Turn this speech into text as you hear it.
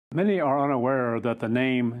Many are unaware that the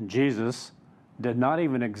name Jesus did not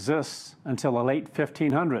even exist until the late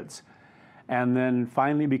 1500s and then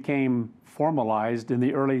finally became formalized in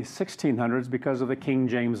the early 1600s because of the King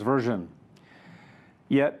James Version.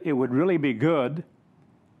 Yet it would really be good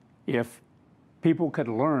if people could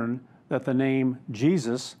learn that the name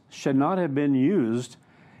Jesus should not have been used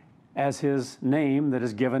as his name that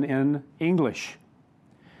is given in English.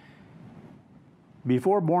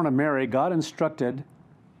 Before born of Mary, God instructed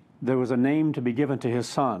there was a name to be given to his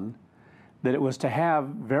son, that it was to have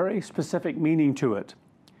very specific meaning to it.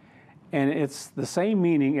 And it's the same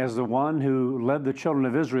meaning as the one who led the children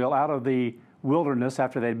of Israel out of the wilderness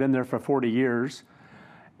after they'd been there for 40 years,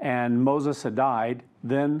 and Moses had died.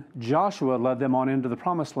 Then Joshua led them on into the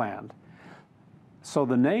promised land. So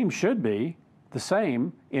the name should be the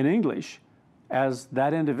same in English as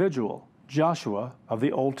that individual, Joshua of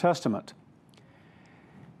the Old Testament.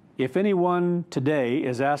 If anyone today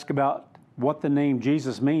is asked about what the name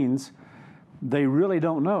Jesus means, they really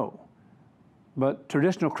don't know. But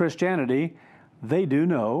traditional Christianity, they do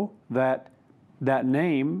know that that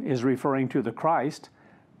name is referring to the Christ.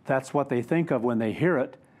 That's what they think of when they hear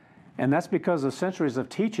it. And that's because of centuries of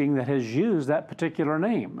teaching that has used that particular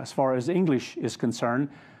name as far as English is concerned,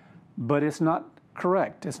 but it's not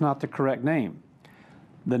correct. It's not the correct name.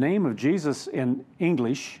 The name of Jesus in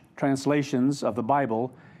English translations of the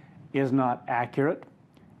Bible is not accurate.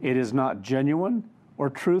 It is not genuine or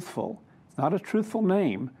truthful. It's not a truthful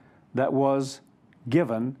name that was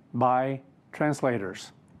given by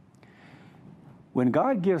translators. When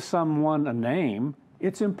God gives someone a name,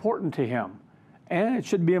 it's important to him, and it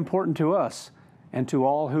should be important to us and to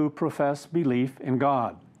all who profess belief in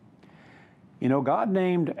God. You know, God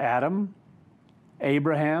named Adam,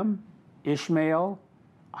 Abraham, Ishmael,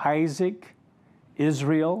 Isaac,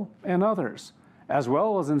 Israel, and others, as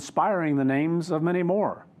well as inspiring the names of many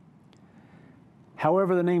more.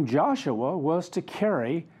 However, the name Joshua was to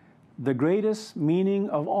carry the greatest meaning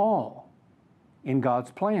of all in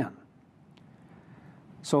God's plan.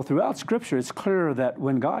 So throughout Scripture, it's clear that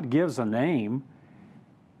when God gives a name,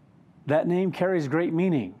 that name carries great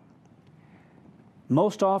meaning.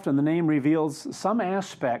 Most often, the name reveals some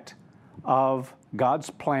aspect of God's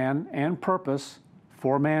plan and purpose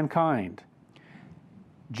for mankind.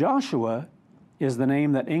 Joshua is the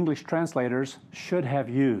name that English translators should have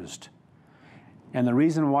used. And the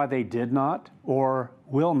reason why they did not or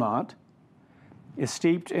will not is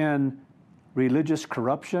steeped in religious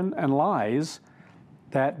corruption and lies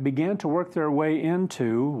that began to work their way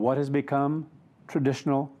into what has become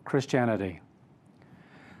traditional Christianity.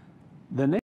 The name